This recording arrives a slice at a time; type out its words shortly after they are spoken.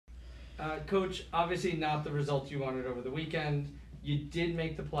Coach, obviously not the results you wanted over the weekend. You did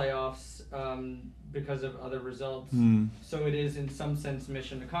make the playoffs because of other results, so it is in some sense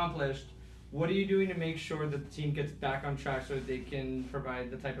mission accomplished. What are you doing to make sure that the team gets back on track so that they can provide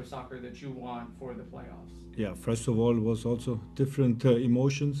the type of soccer that you want for the playoffs? Yeah, first of all, it was also different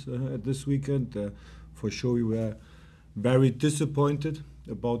emotions at this weekend. For sure, we were very disappointed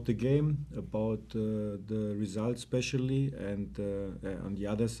about the game, about the results, especially, and on the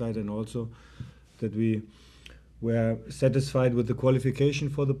other side, and also that we were satisfied with the qualification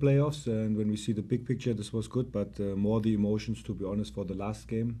for the playoffs. And when we see the big picture, this was good, but more the emotions, to be honest, for the last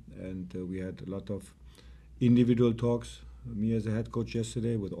game. And we had a lot of individual talks. Me as a head coach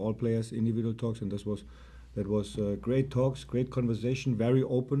yesterday with all players, individual talks, and that was great talks, great conversation, very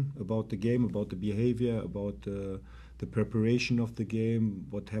open about the game, about the behavior, about the preparation of the game,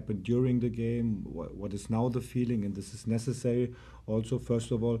 what happened during the game, what is now the feeling, and this is necessary also,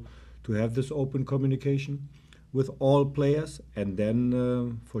 first of all, to have this open communication with all players, and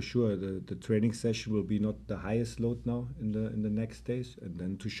then for sure the training session will be not the highest load now in the next days, and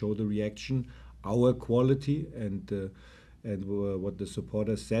then to show the reaction, our quality, and what the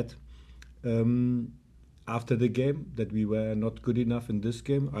supporters said after the game, that we were not good enough in this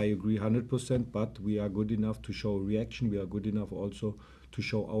game. I agree 100%, but we are good enough to show reaction. We are good enough also to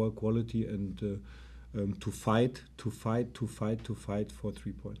show our quality and to fight for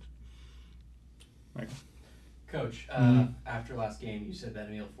 3 points. Michael. Coach, after last game, you said that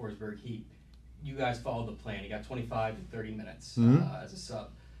Emil Forsberg, you guys followed the plan. He got 25 to 30 minutes as a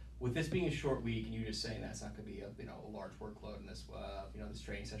sub. With this being a short week, and you just saying that's not going to be a large workload in this this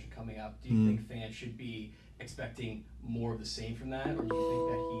training session coming up, do you think fans should be expecting more of the same from that, or do you think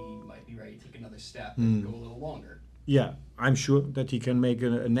that he might be ready to take another step and go a little longer? Yeah, I'm sure that he can make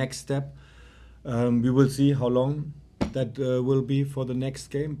a next step. We will see how long that will be for the next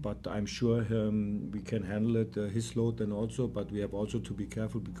game, but I'm sure we can handle it, his load then also, but we have also to be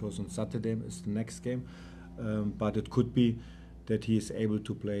careful because on Saturday is the next game, but it could be that he is able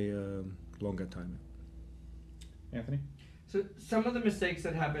to play longer time. Anthony? So some of the mistakes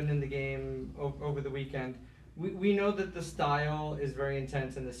that happened in the game over the weekend, we know that the style is very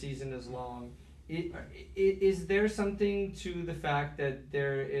intense and the season is long. Is there something to the fact that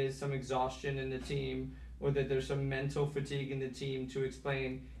there is some exhaustion in the team, or that there's some mental fatigue in the team, to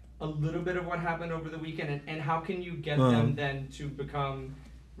explain a little bit of what happened over the weekend, and how can you get them then to become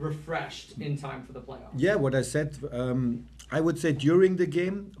refreshed in time for the playoffs? Yeah, what I said, I would say during the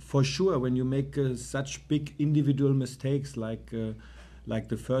game, for sure, when you make such big individual mistakes like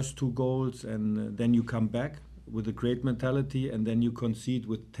the first 2 goals, and then you come back with a great mentality, and then you concede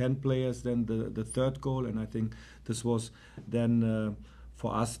with 10 players, then the third goal, and I think this was then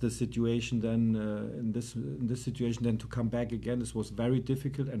for us the situation then in this situation then to come back again. This was very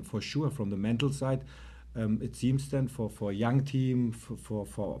difficult, and for sure from the mental side, it seems then for a young team, for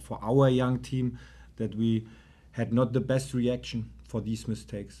our young team, that we had not the best reaction for these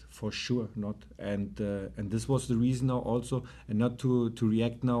mistakes, for sure not. And this was the reason now also, and not to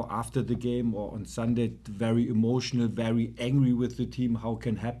react now after the game or on Sunday very emotional, very angry with the team. How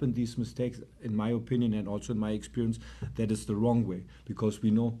can happen these mistakes? In my opinion and also in my experience, that is the wrong way, because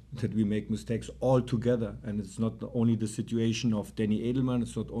we know that we make mistakes all together, and it's not only the situation of Danny Edelman,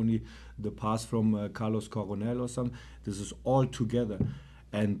 it's not only the pass from Carlos Coronel or something. This is all together,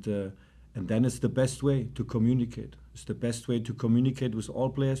 and then it's the best way to communicate. It's the best way to communicate with all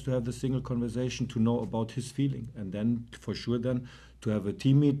players, to have the single conversation, to know about his feeling, and then for sure then to have a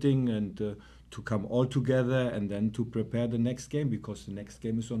team meeting and to come all together, and then to prepare the next game, because the next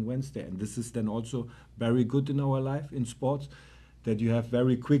game is on Wednesday. And this is then also very good in our life in sports, that you have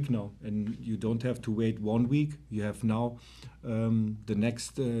very quick now, and you don't have to wait 1 week. You have now the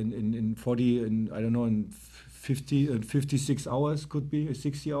next in 40, I don't know, in 56 hours, could be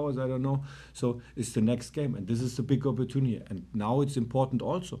 60 hours, I don't know. So it's the next game, and this is a big opportunity. And now it's important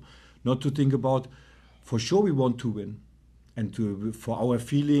also not to think about, for sure we want to win, and for our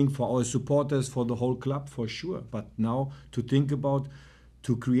feeling, for our supporters, for the whole club, for sure. But now to think about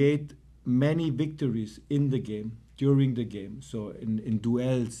to create many victories in the game, during the game. So in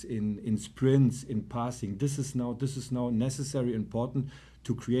duels, in sprints, in passing. This is now necessary, important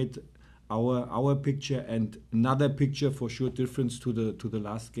to create our picture, and another picture for sure difference to the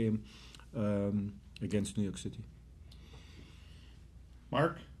last game against New York City.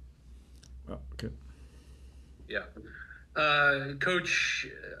 Mark? Okay. Yeah. Coach,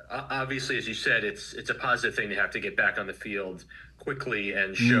 obviously, as you said, it's a positive thing to have to get back on the field quickly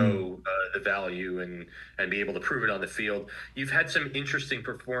and show the value and be able to prove it on the field. You've had some interesting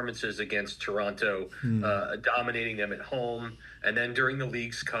performances against Toronto, dominating them at home, and then during the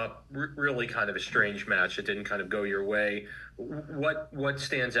Leagues Cup, really kind of a strange match that didn't kind of go your way. What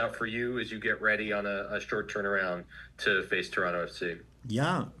stands out for you as you get ready on a short turnaround to face Toronto FC?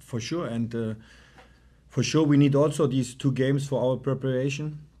 Yeah, for sure. And for sure, we need also these two games for our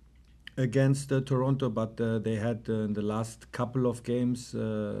preparation against Toronto. But they had in the last couple of games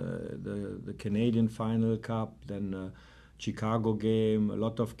the Canadian Final Cup, then Chicago game, a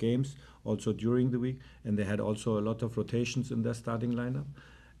lot of games also during the week, and they had also a lot of rotations in their starting lineup.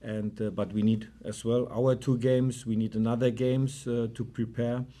 And but we need as well our two games. We need another games to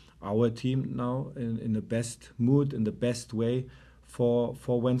prepare our team now in the best mood, in the best way for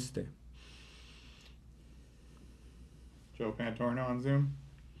Wednesday. Joe Pantorno on Zoom.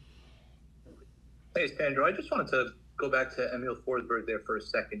 Hey, Sandro, I just wanted to go back to Emil Forsberg there for a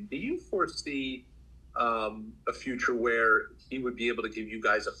second. Do you foresee a future where he would be able to give you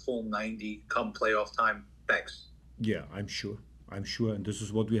guys a full 90 come playoff time? Thanks. Yeah, I'm sure, and this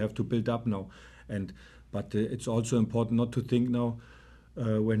is what we have to build up now. But it's also important not to think now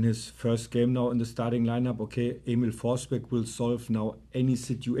when his first game now in the starting lineup. Okay, Emil Forsberg will solve now any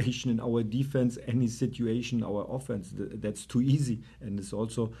situation in our defense, any situation in our offense. That's too easy, and it's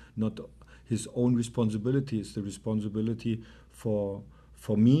also not his own responsibility. It's the responsibility for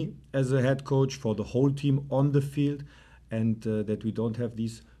me as a head coach, for the whole team on the field, and that we don't have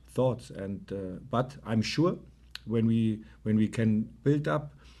these thoughts. But I'm sure when we can build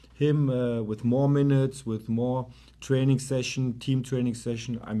up him with more minutes, with more training session, team training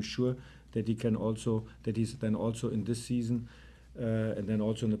session, I'm sure that he's then also in this season and then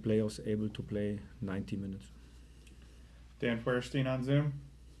also in the playoffs able to play 90 minutes. Dan Feuerstein on Zoom.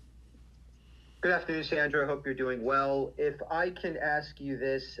 Good afternoon, Sandro. I hope you're doing well. If I can ask you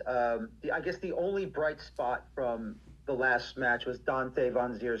this, I guess the only bright spot from the last match was Dante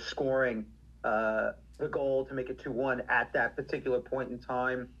Van Zier scoring the goal to make it 2-1 at that particular point in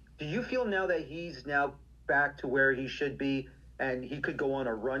time. Do you feel now that he's now back to where he should be and he could go on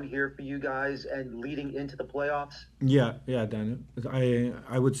a run here for you guys and leading into the playoffs? Yeah, Daniel.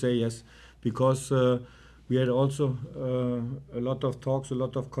 I would say yes, because we had also a lot of talks, a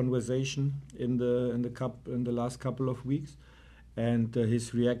lot of conversation in the last couple of weeks, and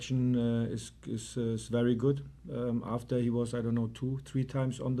his reaction is very good after he was 2-3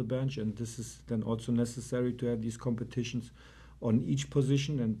 times on the bench, and this is then also necessary to have these competitions on each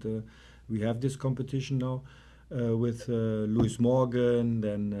position, and we have this competition now with Lewis Morgan,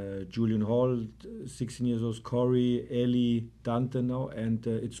 then Julian Hall, 16 years old, Corey, Eli, Dante now, and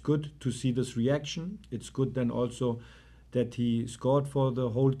it's good to see this reaction. It's good then also that he scored for the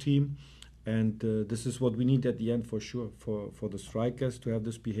whole team, and this is what we need at the end for sure, for the strikers to have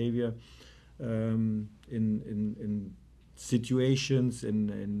this behavior in situations,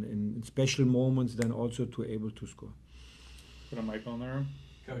 in special moments, then also to able to score. Put a Michael in the room.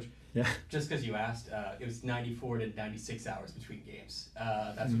 Coach, Yeah. just because you asked, it was 94 to 96 hours between games.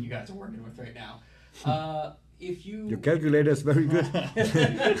 That's what you guys are working with right now. If you Your calculator is very good.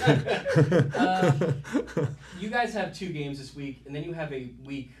 you guys have 2 games this week, and then you have a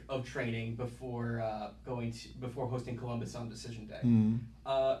week of training before before hosting Columbus on Decision Day.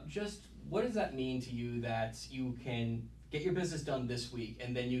 Just what does that mean to you that you can get your business done this week,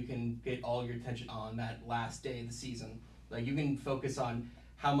 and then you can get all your attention on that last day of the season? Like you can focus on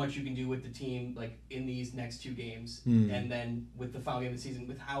how much you can do with the team, like in these next 2 games, and then with the final game of the season,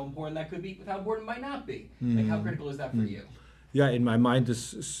 with how important that could be, with how important it might not be. Like how critical is that for you? Yeah, in my mind,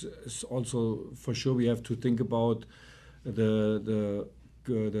 this is also for sure. We have to think about the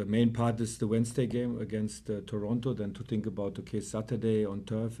main part is the Wednesday game against Toronto. Then to think about Saturday on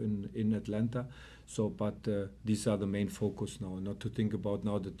turf in Atlanta. So, but these are the main focus now. Not to think about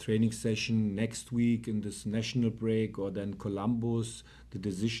now the training session next week in this national break, or then Columbus, the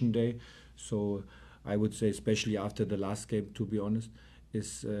decision day. So I would say, especially after the last game, to be honest,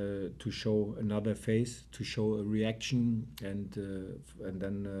 is to show another face, to show a reaction, and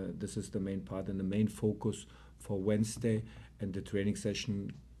then this is the main part and the main focus for Wednesday. And the training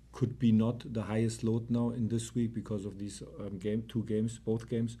session could be not the highest load now in this week because of these both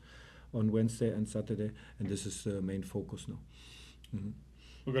games on Wednesday and Saturday, and this is the main focus now.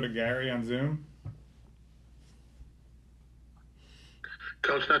 We'll go to Gary on Zoom.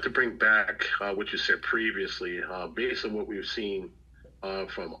 Coach, not to bring back what you said previously, based on what we've seen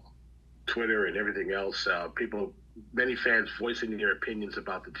from Twitter and everything else, many fans voicing their opinions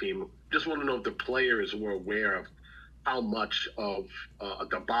about the team. Just want to know if the players were aware of how much of a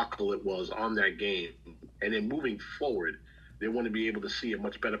debacle it was on that game. And then moving forward, they want to be able to see a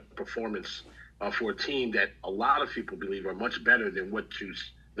much better performance for a team that a lot of people believe are much better than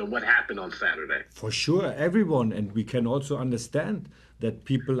what happened on Saturday. For sure, everyone, and we can also understand that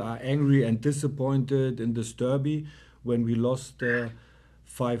people are angry and disappointed in this derby when we lost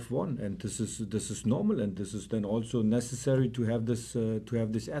 5-1, and this is normal, and this is then also necessary to have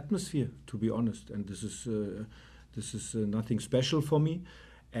this atmosphere. To be honest, and this is nothing special for me,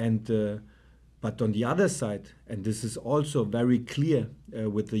 and. But on the other side, and this is also very clear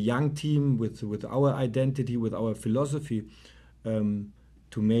with the young team, with our identity, with our philosophy,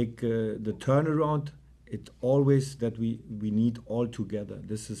 to make the turnaround, it always that we need all together.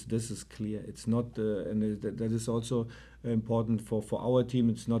 This is clear. It's not, and that is also important for our team.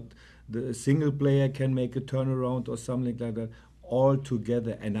 It's not the single player can make a turnaround or something like that. All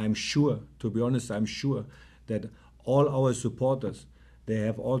together, and I'm sure, to be honest, I'm sure that all our supporters. They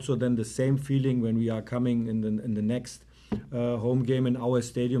have also then the same feeling when we are coming in the next home game in our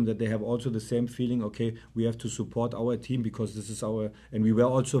stadium, that they have also the same feeling, okay, we have to support our team because this is our, and we were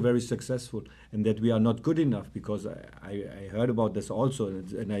also very successful, and that we are not good enough, because I heard about this also,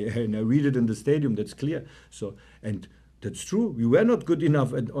 and I read it in the stadium, that's clear. So, and that's true, we were not good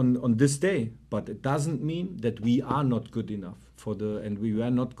enough on this day, but it doesn't mean that we are not good enough and we were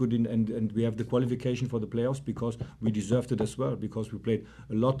not good and we have the qualification for the playoffs because we deserved it as well, because we played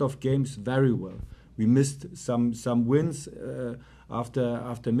a lot of games very well. We missed some wins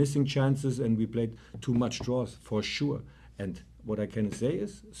after missing chances, and we played too much draws for sure. And what I can say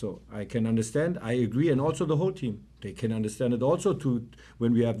is, so I can understand, I agree, and also the whole team, they can understand it also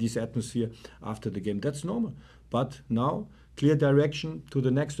when we have this atmosphere after the game. That's normal. But now, clear direction to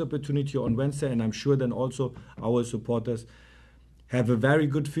the next opportunity on Wednesday, and I'm sure then also our supporters have a very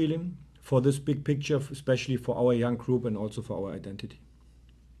good feeling for this big picture, especially for our young group and also for our identity.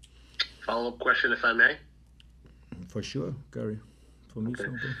 Follow-up question, if I may? For sure, Gary. For me, okay.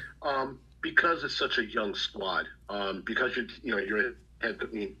 Something. Because it's such a young squad, because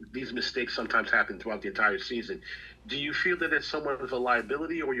these mistakes sometimes happen throughout the entire season. Do you feel that it's somewhat of a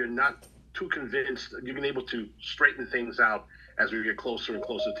liability, or you're not too convinced you've been able to straighten things out as we get closer and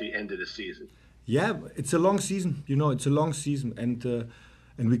closer to the end of the season? Yeah, it's a long season. It's a long season,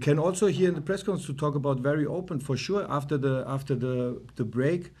 and we can also hear in the press conference to talk about very open. For sure, after the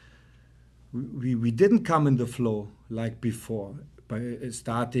break, we didn't come in the flow like before, by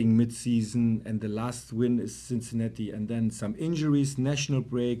starting mid-season, and the last win is Cincinnati, and then some injuries, national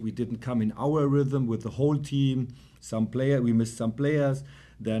break. We didn't come in our rhythm with the whole team. We missed some players,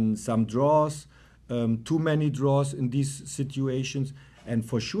 then some draws, too many draws in these situations, and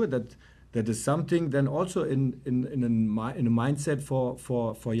for sure that is something then also in a mindset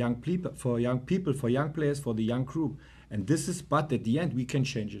for young people, for young players, for the young group. And this is, but at the end we can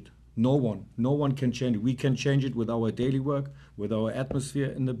change it. No one can change it. We can change it with our daily work, with our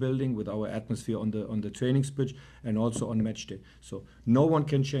atmosphere in the building, with our atmosphere on the training pitch, and also on match day. So no one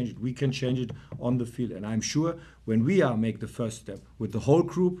can change it. We can change it on the field. And I'm sure when we make the first step with the whole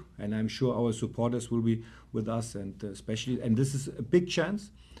group, and I'm sure our supporters will be with us, and especially, and this is a big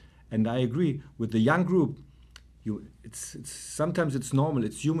chance. And I agree with the young group. It's sometimes it's normal,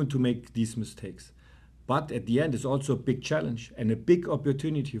 it's human to make these mistakes. But at the end, it's also a big challenge and a big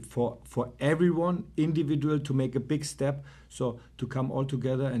opportunity for everyone, individual, to make a big step. So to come all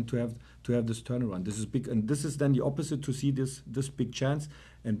together and to have this turnaround. This is big, and this is then the opposite, to see this big chance.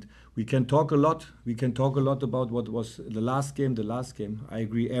 And we can talk a lot. We can talk a lot about what was the last game. I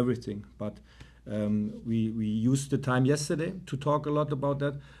agree everything, but. We used the time yesterday to talk a lot about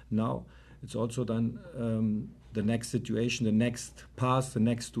that. Now it's also done. The next situation, the next pass, the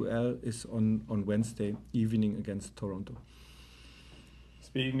next duel is on Wednesday evening against Toronto.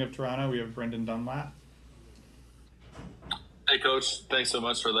 Speaking of Toronto, we have Brendan Dunlap. Hey, Coach. Thanks so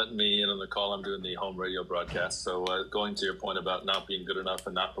much for letting me in on the call. I'm doing the home radio broadcast. So going to your point about not being good enough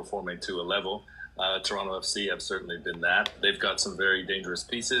and not performing to a level, Toronto FC have certainly been that. They've got some very dangerous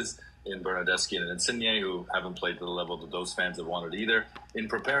pieces in Bernardeschi and Insigne, who haven't played to the level that those fans have wanted either. In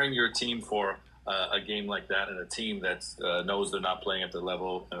preparing your team for a game like that, and a team that knows they're not playing at the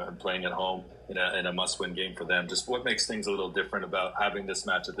level and playing at home in a must-win game for them, just what makes things a little different about having this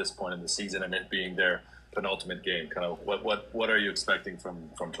match at this point in the season and it being their penultimate game? Kind of what are you expecting from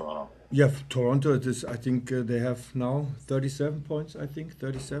Toronto? Yeah, Toronto, I think they have now 37 points,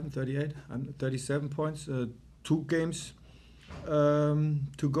 38, 37 points, 2 games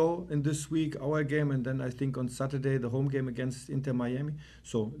to go in this week, our game, and then I think on Saturday the home game against Inter Miami.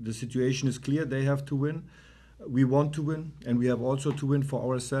 So the situation is clear. They have to win. We want to win, and we have also to win for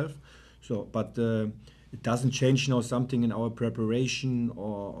ourselves. So, but it doesn't change now something in our preparation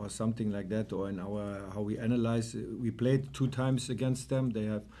or something like that, or in our how we analyze. We played 2 times against them. They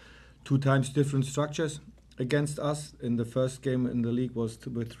have 2 times different structures against us. In the first game in the league was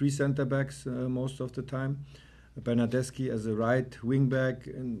with 3 center backs most of the time. Bernardeschi as a right wing back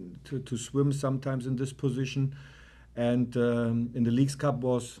and to swim sometimes in this position. And in the Leagues Cup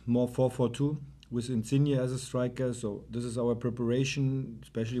was more 4-4-2 with Insigne as a striker. So this is our preparation,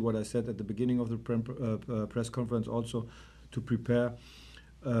 especially what I said at the beginning of the press conference, also to prepare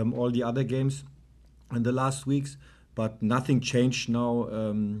all the other games in the last weeks. But nothing changed now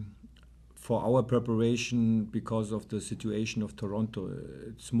for our preparation because of the situation of Toronto.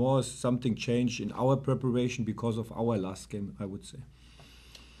 It's more something changed in our preparation because of our last game, I would say.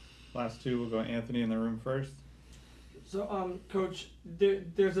 Last 2, we'll go Anthony in the room first. So, Coach,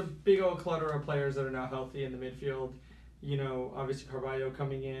 there's a big old clutter of players that are now healthy in the midfield. You know, obviously Carvalho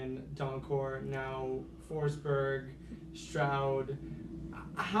coming in, Doncourt, now Forsberg, Stroud.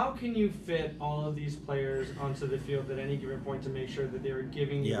 How can you fit all of these players onto the field at any given point to make sure that they're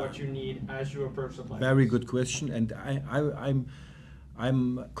giving you what you need as you approach the playoffs? Very good question, and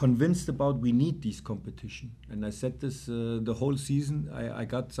I'm convinced about we need this competition. And I said this the whole season. I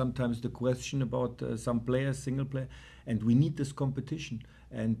got sometimes the question about some players, single player, and we need this competition.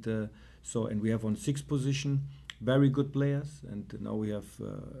 And and we have on 6th position very good players, and now we have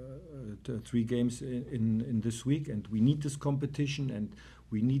 3 games in this week, and we need this competition, and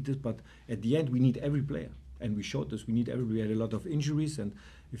we need it. But at the end, we need every player, and we showed this. We need every. We had a lot of injuries, and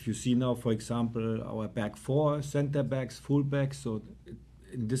if you see now, for example, our back 4, center backs, full backs. So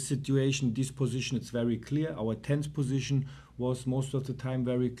in this situation, this position, it's very clear. Our 10th position was most of the time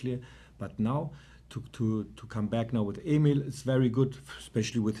very clear, but now. To come back now with Emil, it's very good,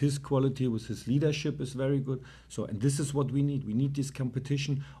 especially with his quality, with his leadership is very good. So, and this is what we need. We need this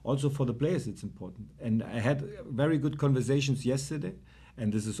competition. Also for the players, it's important. And I had very good conversations yesterday,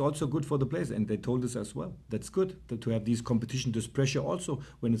 and this is also good for the players. And they told us as well, that's good to have these competition, this pressure also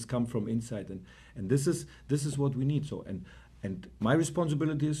when it's come from inside. And this is what we need. So, and my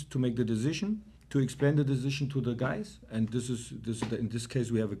responsibility is to make the decision, to explain the decision to the guys. And this is in this case,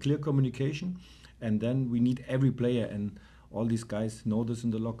 we have a clear communication. And then we need every player, and all these guys know this in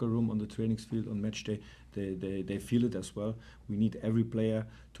the locker room, on the training field, on match day. They feel it as well. We need every player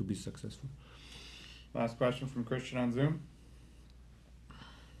to be successful. Last question from Christian on Zoom.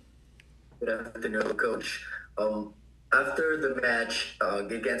 Good afternoon, Coach. After the match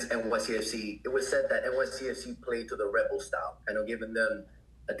against NYCFC, it was said that NYCFC played to the Rebel style, giving them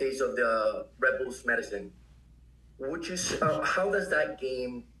a taste of the Rebels' medicine. Would you? How does that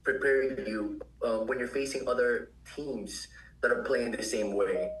game prepare you when you're facing other teams that are playing the same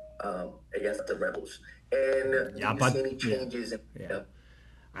way against the Rebels? And do you see any changes?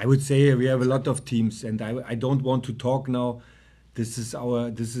 I would say we have a lot of teams, and I don't want to talk now. This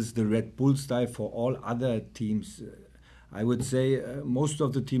is the Red Bull style for all other teams. I would say most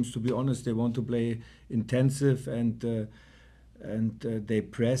of the teams, to be honest, they want to play intensive and they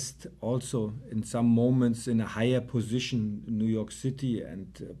pressed also in some moments in a higher position in New York City.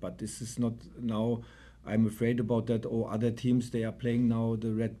 But this is not now. I'm afraid about that. Or other teams, they are playing now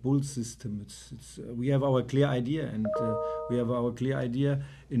the Red Bull system. We have our clear idea, and we have our clear idea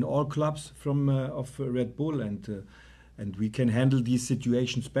in all clubs from of Red Bull, and we can handle these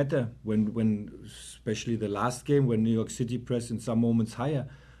situations better when especially the last game when New York City pressed in some moments higher,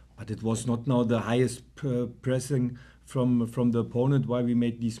 but it was not now the highest pressing from the opponent. Why we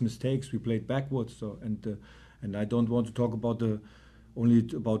made these mistakes? We played backwards. So and I don't want to talk about only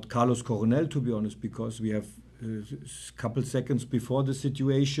about Carlos Coronel, to be honest, because we have a couple seconds before the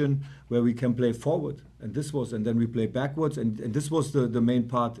situation where we can play forward, and then we play backwards, and this was the main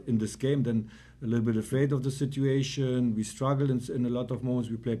part in this game. Then a little bit afraid of the situation, we struggled in a lot of moments.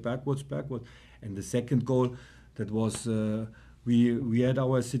 We played backwards, and the second goal, that was we had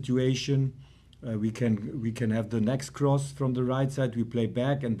our situation. We can have the next cross from the right side. We play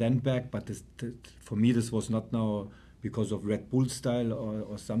back and then back, but for me this was not now because of Red Bull style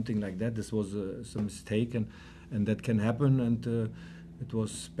or something like that. This was some mistake, and that can happen. And it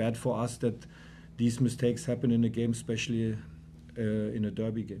was bad for us that these mistakes happen in a game, especially in a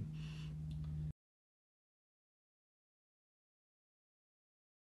derby game.